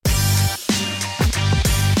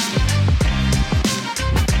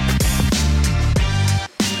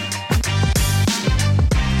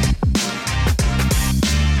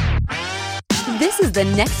is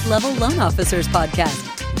the Next Level Loan Officers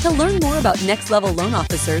podcast. To learn more about Next Level Loan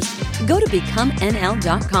Officers, go to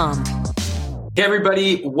becomennl.com. Hey,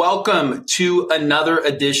 everybody. Welcome to another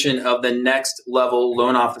edition of the Next Level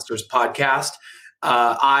Loan Officers podcast.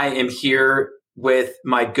 I am here with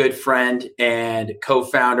my good friend and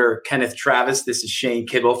co-founder, Kenneth Travis. This is Shane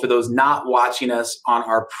Kibble. For those not watching us on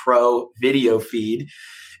our pro video feed.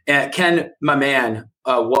 Ken, my man,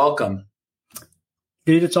 welcome.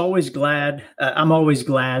 Dude, I'm always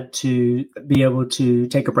glad to be able to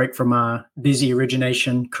take a break from my busy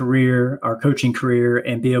origination career, our coaching career,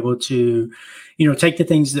 and be able to, take the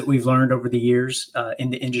things that we've learned over the years in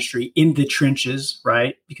the industry, in the trenches,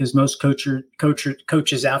 right? Because most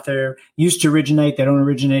coaches out there used to originate. They don't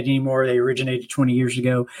originate anymore. They originated 20 years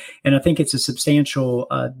ago. And I think it's a substantial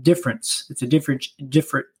difference. It's a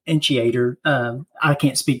differentiator. I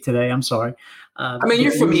can't speak today. I'm sorry.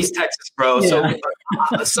 You're from East Texas, bro. Yeah.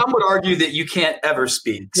 So some would argue that you can't ever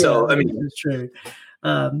speak. So, it's true.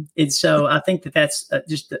 And so I think that's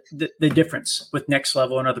just the difference with Next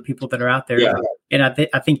Level and other people that are out there. Yeah. And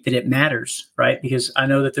I think that it matters, right? Because I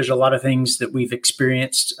know that there's a lot of things that we've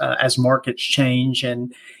experienced as markets change.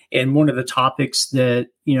 And one of the topics that,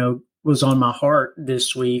 was on my heart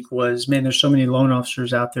this week was, man, there's so many loan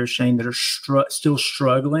officers out there, Shane, that are still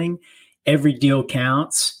struggling. Every deal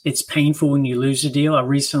counts. It's painful when you lose a deal. I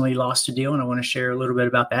recently lost a deal, and I want to share a little bit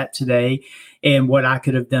about that today and what I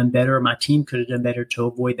could have done better, or my team could have done better to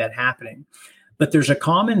avoid that happening. But there's a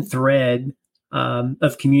common thread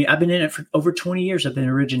of community. I've been in it for over 20 years. I've been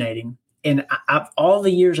originating. And all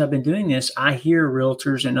the years I've been doing this, I hear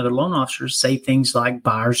realtors and other loan officers say things like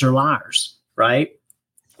buyers are liars, right?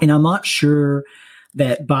 And I'm not sure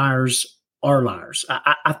that buyers are liars.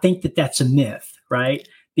 I think that that's a myth, right?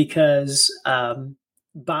 Because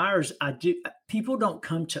people don't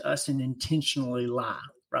come to us and intentionally lie,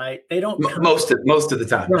 right? They don't most of the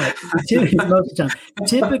time. Right. Most of the time.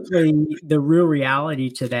 Typically, the real reality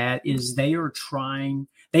to that is they are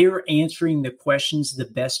answering the questions the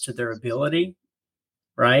best to their ability,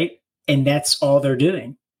 right? And that's all they're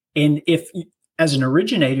doing. And if as an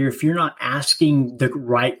originator, if you're not asking the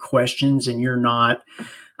right questions and you're not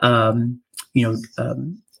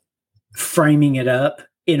framing it up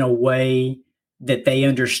in a way that they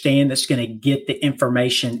understand that's going to get the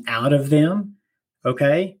information out of them,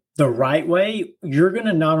 okay, the right way, you're going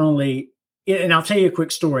to not only, and I'll tell you a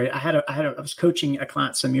quick story. I was coaching a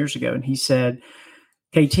client some years ago, and he said,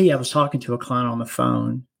 KT, I was talking to a client on the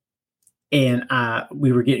phone, and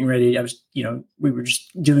we were getting ready. We were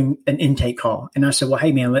just doing an intake call, and I said, well,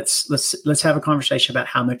 hey man, let's have a conversation about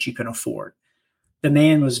how much you can afford. The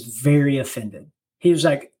man was very offended. He was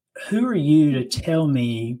like, who are you to tell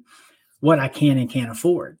me what I can and can't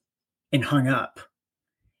afford? And hung up.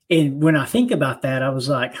 And when I think about that, I was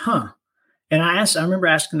like, huh. And I remember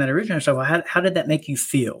asking that originator, so well, how did that make you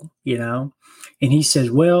feel? And he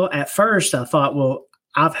says, well, at first I thought, well,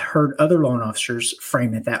 I've heard other loan officers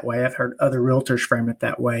frame it that way. I've heard other realtors frame it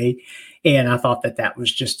that way. And I thought that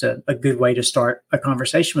was just a good way to start a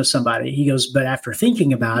conversation with somebody. He goes, but after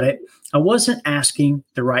thinking about it, I wasn't asking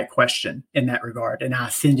the right question in that regard. And I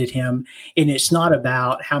offended him. And it's not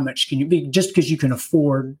about how much can you be, just because you can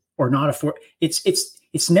afford or not afford.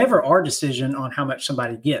 It's never our decision on how much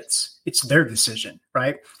somebody gets. It's their decision,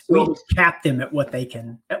 right? We cap them at what they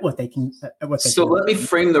can. So let me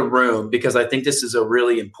frame the room, because I think this is a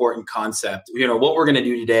really important concept. What we're going to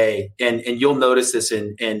do today, and you'll notice this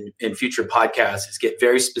in future podcasts, is get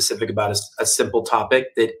very specific about a simple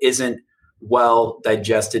topic that isn't well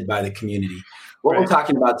digested by the community. What we're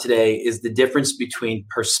talking about today is the difference between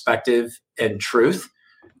perspective and truth.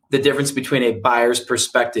 The difference between a buyer's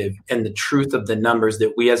perspective and the truth of the numbers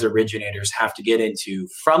that we as originators have to get into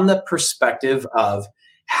from the perspective of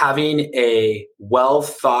having a well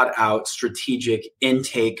thought out strategic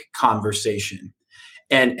intake conversation.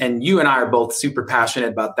 And you and I are both super passionate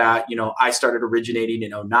about that. I started originating in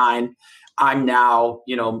 2009. I'm now,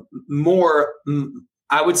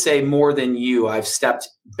 I would say more than you. I've stepped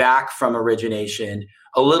back from origination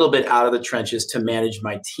a little bit out of the trenches to manage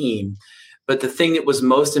my team. But the thing that was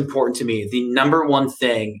most important to me, the number one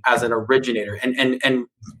thing as an originator, and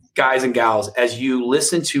guys and gals, as you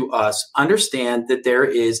listen to us, understand that there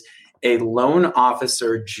is a loan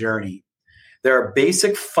officer journey. There are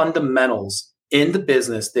basic fundamentals in the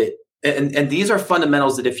business that, and these are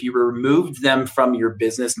fundamentals that if you removed them from your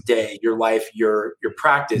business day, your life, your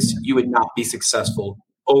practice, you would not be successful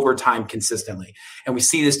over time consistently. And we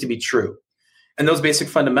see this to be true. And those basic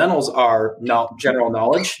fundamentals are general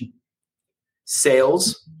knowledge,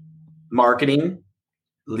 sales, marketing,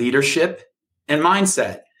 leadership, and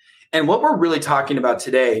mindset. And what we're really talking about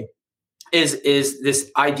today is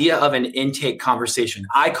this idea of an intake conversation.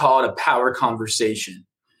 I call it a power conversation.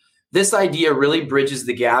 This idea really bridges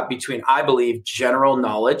the gap between, I believe, general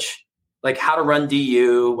knowledge, like how to run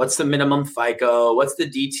DU, what's the minimum FICO, what's the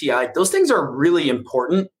DTI. Those things are really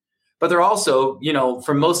important, but they're also,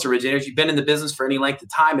 for most originators, you've been in the business for any length of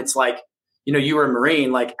time. It's like, you were a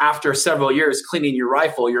Marine, like after several years cleaning your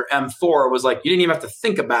rifle, your M4 was like, you didn't even have to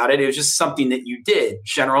think about it. It was just something that you did,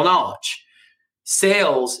 general knowledge.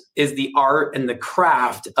 Sales is the art and the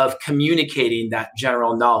craft of communicating that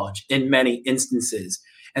general knowledge in many instances.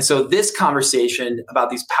 And so this conversation about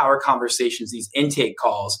these power conversations, these intake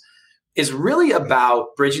calls, is really about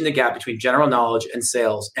bridging the gap between general knowledge and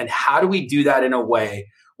sales. And how do we do that in a way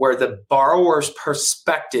where the borrower's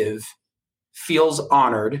perspective feels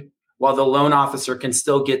honored while the loan officer can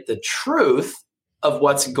still get the truth of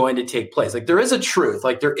what's going to take place. Like there is a truth,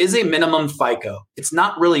 like there is a minimum FICO. It's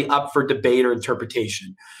not really up for debate or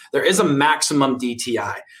interpretation. There is a maximum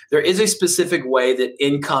DTI. There is a specific way that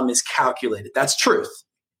income is calculated. That's truth.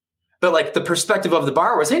 But like the perspective of the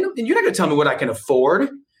borrower is, hey, no, you're not going to tell me what I can afford.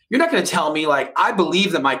 You're not going to tell me like, I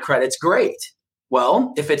believe that my credit's great.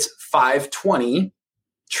 Well, if it's 520,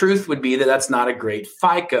 truth would be that that's not a great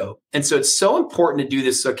FICO. And so it's so important to do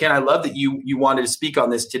this. So Ken, I love that you wanted to speak on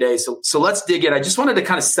this today. So let's dig in. I just wanted to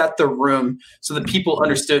kind of set the room so that people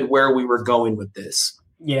understood where we were going with this.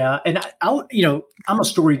 Yeah. And I'm a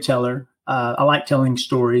storyteller. I like telling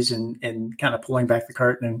stories and kind of pulling back the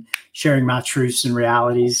curtain and sharing my truths and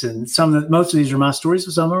realities. And most of these are my stories,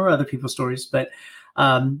 but some are other people's stories. But,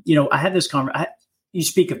 I had this you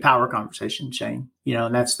speak of power conversation, Shane,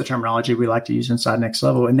 and that's the terminology we like to use inside Next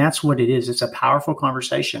Level. And that's what it is. It's a powerful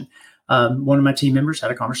conversation. One of my team members had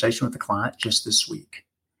a conversation with a client just this week,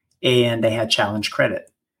 and they had challenge credit.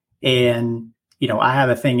 And, I have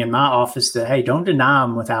a thing in my office that, hey, don't deny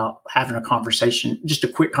them without having a conversation, just a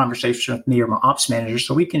quick conversation with me or my ops manager,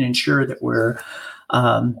 so we can ensure that we're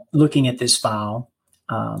looking at this file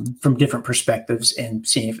from different perspectives and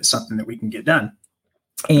seeing if it's something that we can get done.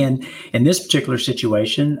 And in this particular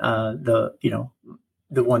situation, the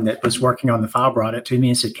one that was working on the file brought it to me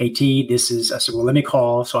and said, KT, I said, well, let me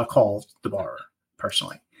call. So I called the borrower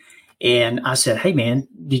personally. And I said, hey, man,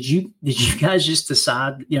 did you guys just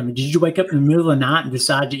decide, did you wake up in the middle of the night and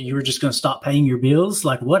decide that you were just going to stop paying your bills?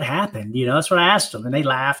 Like, what happened? That's what I asked them. And they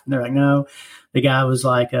laughed and they're like, no. The guy was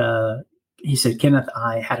like, he said, Kenneth,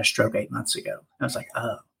 I had a stroke 8 months ago. I was like,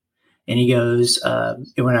 oh. And he goes, and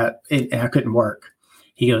I couldn't work.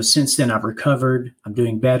 He goes, since then, I've recovered. I'm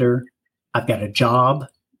doing better. I've got a job.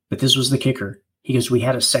 But this was the kicker. He goes, we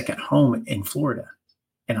had a second home in Florida,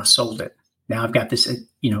 and I sold it. Now I've got this,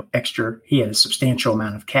 extra. He had a substantial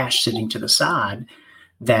amount of cash sitting to the side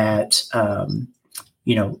that,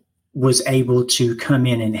 was able to come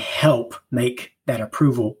in and help make that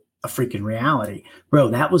approval a freaking reality. Bro,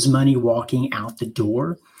 that was money walking out the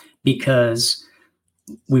door because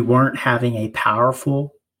we weren't having a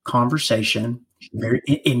powerful conversation.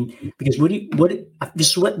 Because this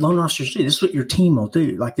is what loan officers do. This is what your team will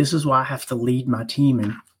do. Like, this is why I have to lead my team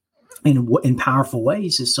in powerful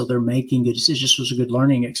ways, is so they're making good decisions. This was a good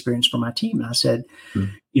learning experience for my team. And I said,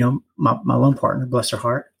 my loan partner, bless her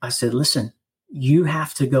heart, I said, listen, you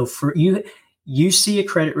have to go for you see a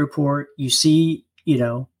credit report, you see,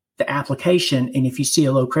 the application. And if you see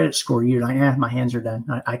a low credit score, you're like, my hands are done.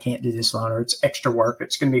 I can't do this loan, or it's extra work.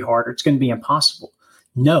 It's going to be harder. It's going to be impossible.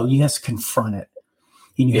 No, you have to confront it.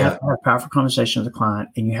 And you have to have a powerful conversation with the client,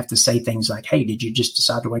 and you have to say things like, hey, did you just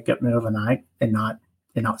decide to wake up in the middle of the night and not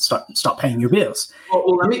stop paying your bills?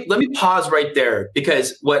 Well, let me pause right there,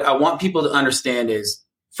 because what I want people to understand is,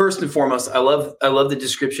 first and foremost, I love the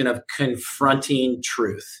description of confronting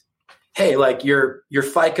truth. Hey, like your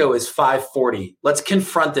FICO is 540. Let's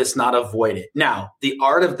confront this, not avoid it. Now, the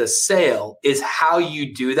art of the sale is how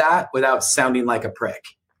you do that without sounding like a prick.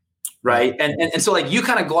 Right. And so like you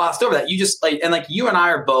kind of glossed over that. You just like you and I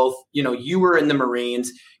are both, you were in the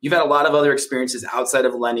Marines. You've had a lot of other experiences outside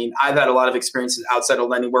of lending. I've had a lot of experiences outside of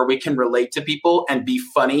lending where we can relate to people and be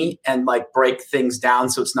funny and like break things down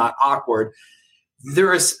so it's not awkward.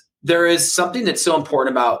 There is something that's so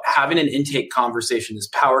important about having an intake conversation, this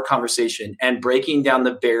power conversation, and breaking down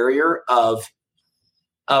the barrier of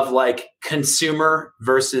like consumer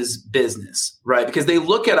versus business, right? Because they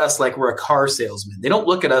look at us like we're a car salesman. They don't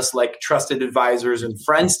look at us like trusted advisors and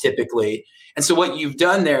friends typically. And so what you've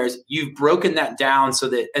done there is you've broken that down so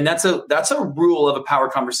that, and that's a rule of a power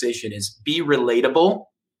conversation, is be relatable,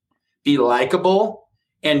 be likable,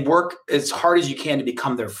 and work as hard as you can to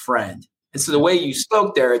become their friend. And so the way you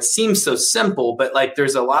spoke there, it seems so simple, but like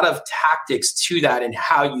there's a lot of tactics to that and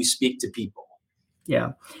how you speak to people.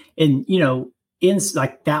 Yeah. And,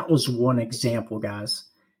 like that was one example, guys.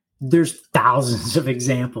 There's thousands of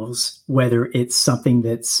examples, whether it's something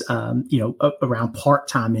that's, around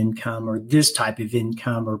part-time income or this type of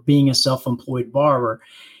income or being a self-employed borrower.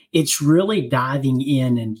 It's really diving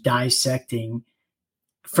in and dissecting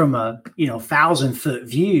from a, 1,000-foot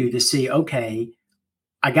view to see, okay,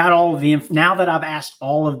 I got all of the, now that I've asked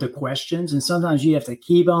all of the questions, and sometimes you have to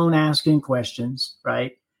keep on asking questions,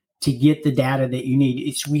 right, to get the data that you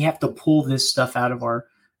need. We have to pull this stuff out of our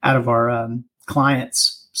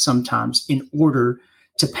clients sometimes in order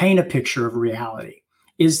to paint a picture of reality.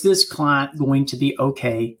 Is this client going to be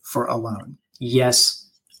okay for a loan? Yes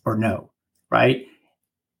or no, right?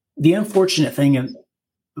 The unfortunate thing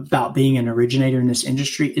about being an originator in this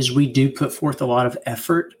industry is we do put forth a lot of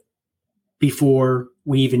effort before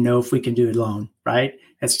we even know if we can do a loan, right?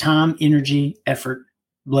 That's time, energy, effort,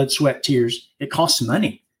 blood, sweat, tears. It costs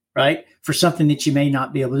money, right? For something that you may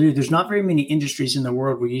not be able to do. There's not very many industries in the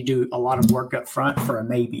world where you do a lot of work up front for a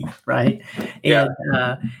maybe, right? Yeah.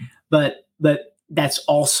 And, but that's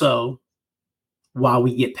also why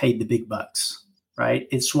we get paid the big bucks, right?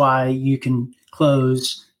 It's why you can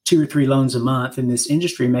close 2 or 3 loans a month in this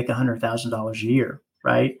industry and make $100,000 a year,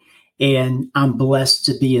 right? And I'm blessed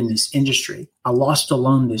to be in this industry. I lost a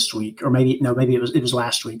loan this week, or maybe it was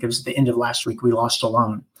last week. It was the end of last week. We lost a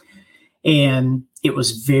loan. And it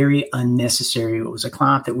was very unnecessary. It was a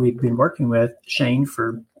client that we'd been working with, Shane,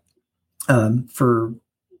 for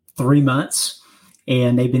 3 months,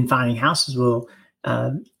 and they've been finding houses. Well, I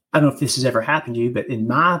don't know if this has ever happened to you, but in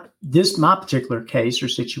my particular case or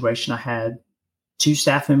situation, I had 2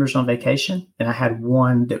 staff members on vacation, and I had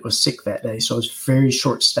one that was sick that day. So I was very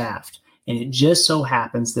short-staffed. And it just so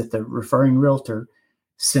happens that the referring realtor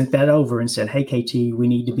sent that over and said, hey, KT, we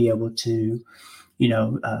need to be able to,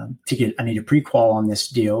 I need a pre-qual on this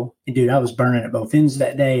deal. And dude, I was burning at both ends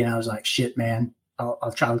that day. And I was like, shit, man,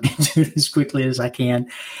 I'll try to get to it as quickly as I can.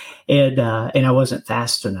 And I wasn't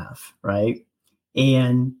fast enough. Right.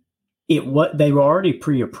 And they were already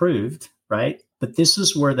pre-approved. Right. But this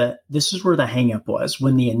is where the hang up was.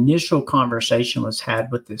 When the initial conversation was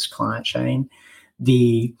had with this client, Shane,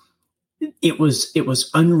 it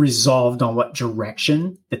was unresolved on what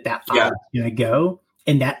direction that file was going to go.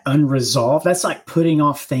 And that unresolved, that's like putting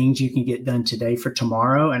off things you can get done today for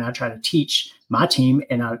tomorrow. And I try to teach my team,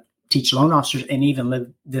 and I teach loan officers, and even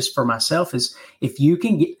live this for myself, is if you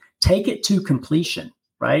can take it to completion,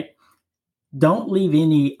 right? Don't leave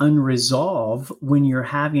any unresolved when you're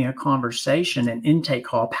having a conversation, an intake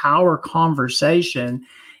call, power conversation,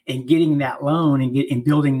 and getting that loan and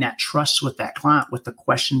building that trust with that client with the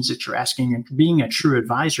questions that you're asking, and being a true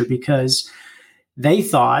advisor, because they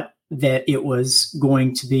thought that it was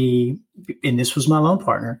going to be, and this was my loan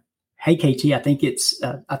partner. Hey, KT, I think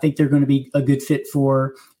they're going to be a good fit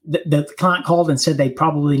for the client. Called and said they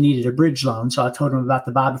probably needed a bridge loan. So I told them about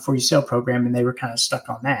the buy before you sell program, and they were kind of stuck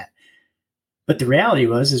on that. But the reality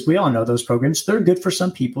is we all know those programs, they're good for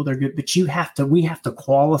some people. They're good, but we have to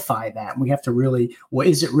qualify that. We have to really,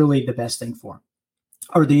 is it really the best thing for them?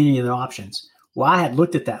 Are there any other options? Well, I had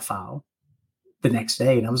looked at that file the next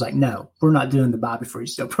day, and I was like, no, we're not doing the buy before you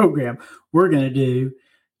sell program. We're going to do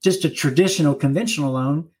just a traditional conventional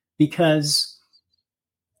loan, because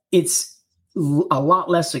it's a lot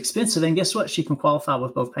less expensive. And guess what? She can qualify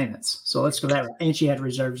with both payments. So let's go that way. And she had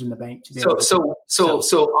reserves in the bank to be able to.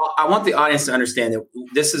 So I want the audience to understand that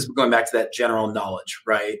this is going back to that general knowledge,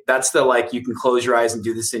 right? That's you can close your eyes and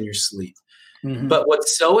do this in your sleep. Mm-hmm. But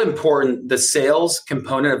what's so important, the sales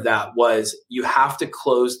component of that was you have to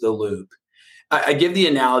close the loop. I give the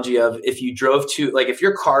analogy of if you drove if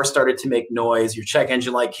your car started to make noise, your check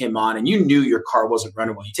engine light came on, and you knew your car wasn't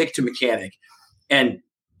running well, you take it to a mechanic, and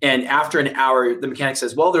after an hour, the mechanic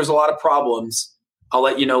says, well, there's a lot of problems. I'll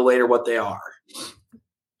let you know later what they are.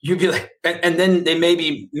 You'd be like, and then they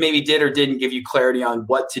maybe did or didn't give you clarity on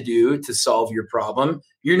what to do to solve your problem.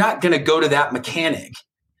 You're not going to go to that mechanic.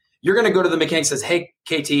 You're going to go to the mechanic that says, hey,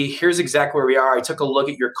 KT, here's exactly where we are. I took a look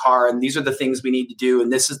at your car, and these are the things we need to do,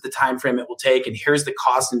 and this is the time frame it will take, and here's the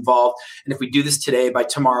cost involved. And if we do this today, by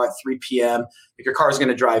tomorrow at 3 p.m., your car is going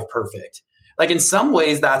to drive perfect. In some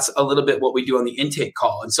ways, that's a little bit what we do on the intake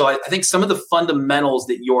call. And so I think some of the fundamentals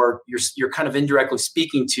that you're kind of indirectly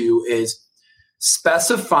speaking to is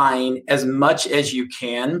specifying as much as you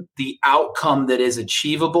can the outcome that is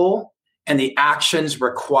achievable and the actions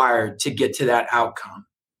required to get to that outcome.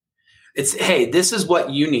 It's, hey, this is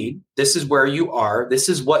what you need. This is where you are. This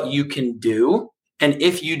is what you can do. And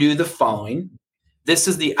if you do the following, this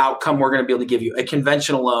is the outcome we're going to be able to give you. A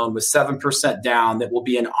conventional loan with 7% down that will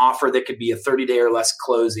be an offer that could be a 30-day or less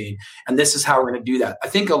closing. And this is how we're going to do that. I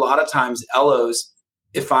think a lot of times LOs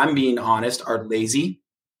if I'm being honest, are lazy.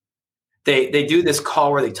 They do this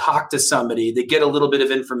call where they talk to somebody, they get a little bit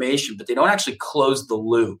of information, but they don't actually close the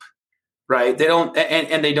loop, right? They don't,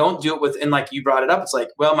 and they don't do it with, and like you brought it up, it's like,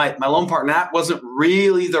 well, my loan partner, that wasn't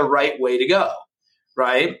really the right way to go,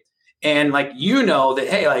 right? And like, that,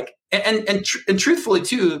 hey, like, and truthfully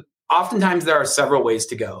too, oftentimes there are several ways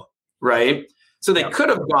to go, right? So they could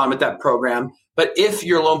have gone with that program, but if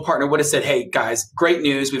your loan partner would have said, hey guys, great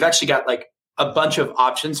news, we've actually got like a bunch of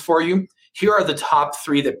options for you. Here are the top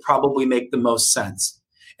 3 that probably make the most sense.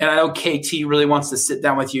 And I know KT really wants to sit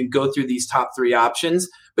down with you and go through these top 3 options,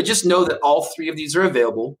 but just know that all 3 of these are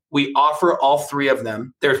available. We offer all 3 of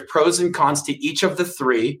them. There's pros and cons to each of the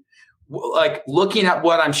 3. Like, looking at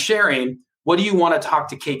what I'm sharing, what do you want to talk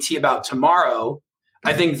to KT about tomorrow?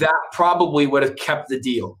 I think that probably would have kept the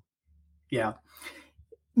deal. Yeah.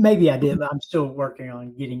 Maybe I did, but I'm still working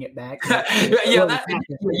on getting it back. You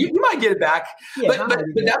might get it back. Yeah,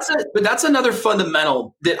 but that's another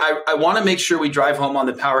fundamental that I want to make sure we drive home on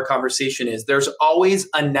the power conversation is there's always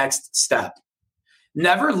a next step.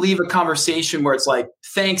 Never leave a conversation where it's like,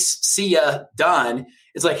 thanks, see ya, done.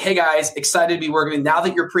 It's like, hey guys, excited to be working. Now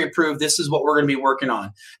that you're pre-approved, this is what we're going to be working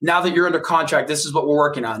on. Now that you're under contract, this is what we're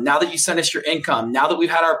working on. Now that you sent us your income, now that we've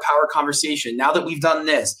had our power conversation, now that we've done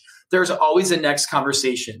this, there's always a next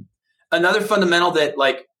conversation. Another fundamental that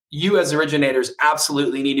like you as originators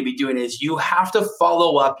absolutely need to be doing is you have to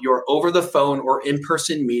follow up your over the phone or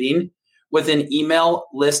in-person meeting with an email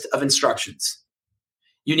list of instructions.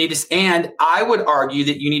 You need to, and I would argue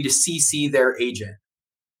that you need to CC their agent.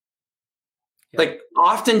 Yeah. Like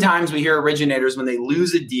oftentimes we hear originators when they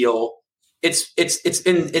lose a deal, it's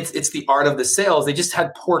the art of the sales. They just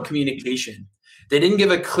had poor communication. They didn't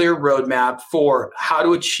give a clear roadmap for how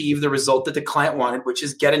to achieve the result that the client wanted, which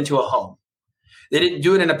is get into a home. They didn't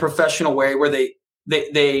do it in a professional way where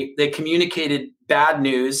they communicated bad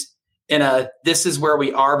news in a this is where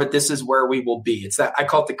we are, but this is where we will be. It's that I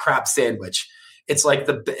call it the crap sandwich. It's like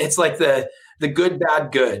the good,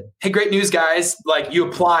 bad, good. Hey, great news, guys. Like you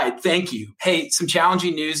applied. Thank you. Hey, some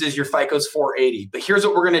challenging news is your FICO's 480. But here's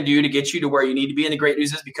what we're going to do to get you to where you need to be. And the great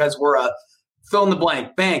news is because we're a fill in the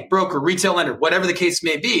blank, bank, broker, retail lender, whatever the case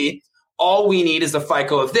may be, all we need is the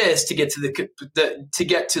FICO of this to get to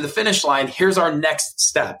the finish line. Here's our next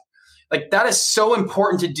step. Like that is so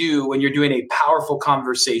important to do when you're doing a powerful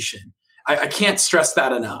conversation. I can't stress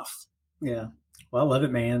that enough. Yeah. Well, I love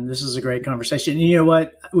it, man. This is a great conversation. And you know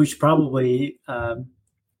what? We should probably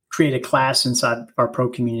create a class inside our pro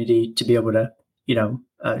community to be able to,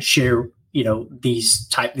 share,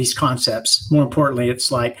 these concepts. More importantly,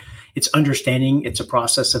 it's understanding it's a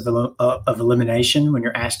process of elimination when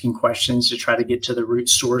you're asking questions to try to get to the root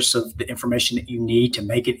source of the information that you need to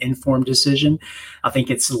make an informed decision. I think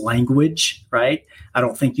it's language, right? I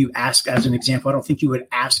don't think you ask, as an example, I don't think you would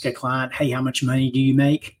ask a client, hey, how much money do you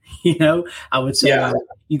make? I would say,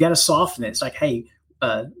 you got to soften it. It's like, hey,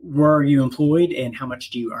 where are you employed and how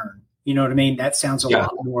much do you earn? You know what I mean? That sounds a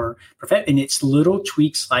lot more perfect. And it's little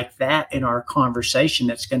tweaks like that in our conversation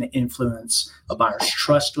that's going to influence a buyer's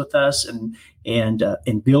trust with us and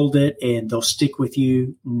build it, and they'll stick with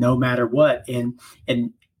you no matter what. And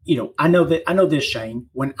I know this, Shane,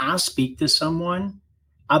 when I speak to someone,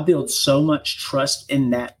 I build so much trust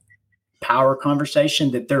in that power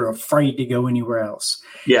conversation that they're afraid to go anywhere else.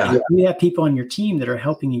 Yeah. And if you have people on your team that are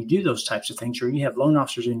helping you do those types of things, or you have loan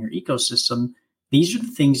officers in your ecosystem, these are the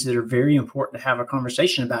things that are very important to have a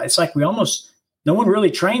conversation about. It's like no one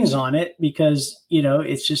really trains on it because,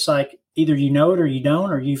 it's just like either you know it or you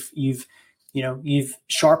don't, or you've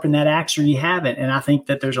sharpened that axe or you haven't. And I think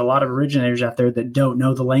that there's a lot of originators out there that don't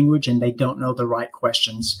know the language and they don't know the right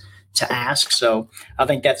questions to ask. So I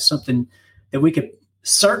think that's something that we could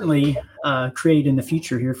certainly create in the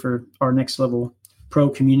future here for our Next Level Pro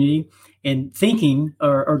community. And thinking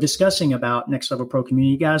or discussing about Next Level Pro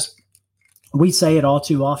community, guys, we say it all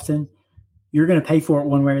too often. You're going to pay for it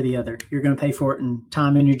one way or the other. You're going to pay for it in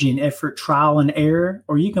time, energy, and effort, trial and error,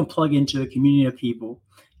 or you can plug into a community of people,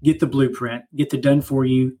 get the blueprint, get the done for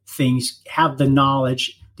you things, have the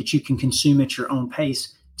knowledge that you can consume at your own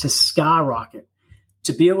pace to skyrocket,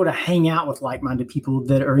 to be able to hang out with like-minded people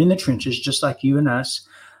that are in the trenches, just like you and us,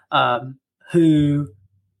 who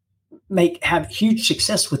have huge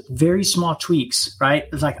success with very small tweaks, right?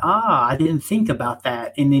 It's like, I didn't think about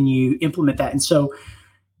that. And then you implement that. And so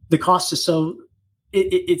the cost is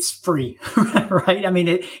it's free, right? I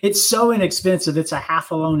mean, it's so inexpensive. It's a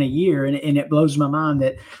half a loan a year. And it blows my mind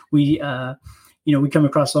that we come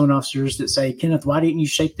across loan officers that say, Kenneth, why didn't you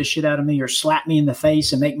shake the shit out of me or slap me in the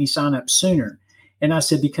face and make me sign up sooner? And I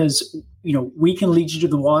said, because we can lead you to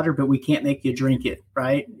the water, but we can't make you drink it,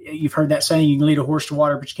 right? You've heard that saying, you can lead a horse to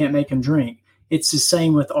water, but you can't make him drink. It's the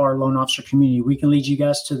same with our loan officer community. We can lead you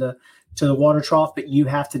guys to the water trough, but you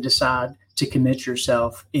have to decide to commit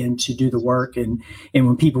yourself and to do the work. And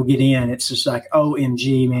when people get in, it's just like,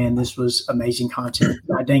 OMG, man, this was amazing content.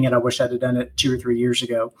 God dang it, I wish I'd have done it 2 or 3 years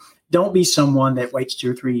ago. Don't be someone that waits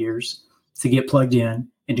 2 or 3 years to get plugged in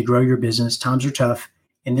and to grow your business. Times are tough.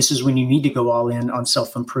 And this is when you need to go all in on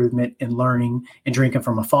self-improvement and learning and drinking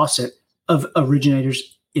from a faucet of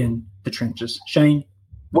originators in the trenches. Shane,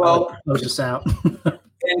 well, close us out.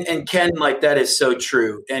 and Ken, like, that is so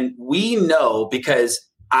true. And we know, because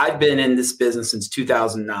I've been in this business since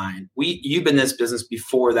 2009. You've been in this business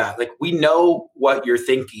before that. Like, we know what you're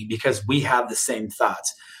thinking because we have the same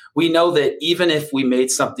thoughts. We know that even if we made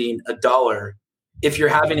something $1, if you're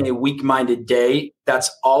having a weak-minded day, that's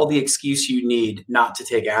all the excuse you need not to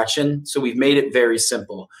take action. So we've made it very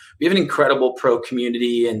simple. We have an incredible pro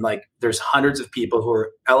community, and there's hundreds of people who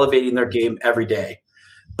are elevating their game every day.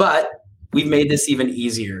 But we've made this even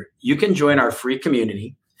easier. You can join our free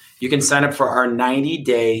community. You can sign up for our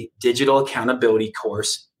 90-day digital accountability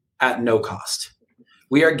course at no cost.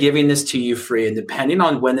 We are giving this to you free. And depending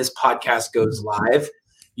on when this podcast goes live,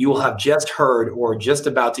 you will have just heard or just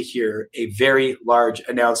about to hear a very large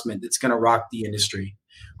announcement that's going to rock the industry.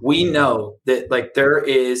 We know that there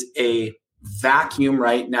is a vacuum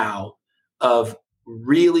right now of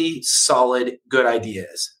really solid, good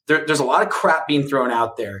ideas. There's a lot of crap being thrown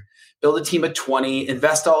out there. Build a team of 20,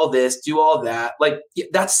 invest all this, do all that.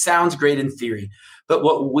 That sounds great in theory. But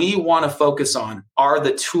what we want to focus on are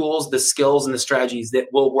the tools, the skills, and the strategies that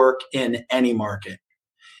will work in any market.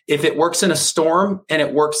 If it works in a storm and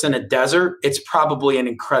it works in a desert, it's probably an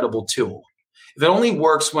incredible tool. If it only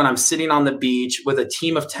works when I'm sitting on the beach with a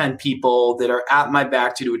team of 10 people that are at my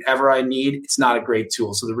back to do whatever I need, it's not a great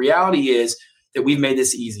tool. So the reality is that we've made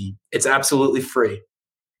this easy. It's absolutely free.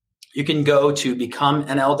 You can go to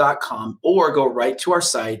becomnl.com or go right to our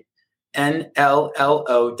site,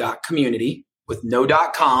 nllo.community with no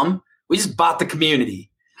 .com. We just bought the community.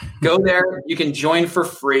 Go there. You can join for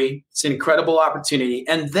free. It's an incredible opportunity.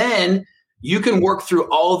 And then you can work through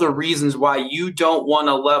all the reasons why you don't want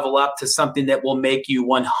to level up to something that will make you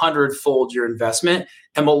 100-fold your investment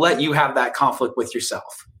and will let you have that conflict with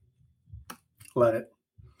yourself. Love it.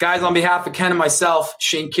 Guys, on behalf of Ken and myself,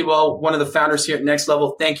 Shane Kidwell, one of the founders here at Next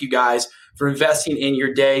Level, thank you guys for investing in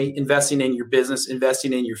your day, investing in your business,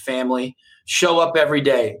 investing in your family. Show up every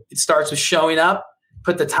day. It starts with showing up.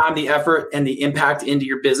 Put the time, the effort, and the impact into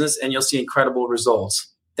your business, and you'll see incredible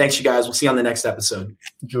results. Thanks, you guys. We'll see you on the next episode.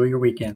 Enjoy your weekend.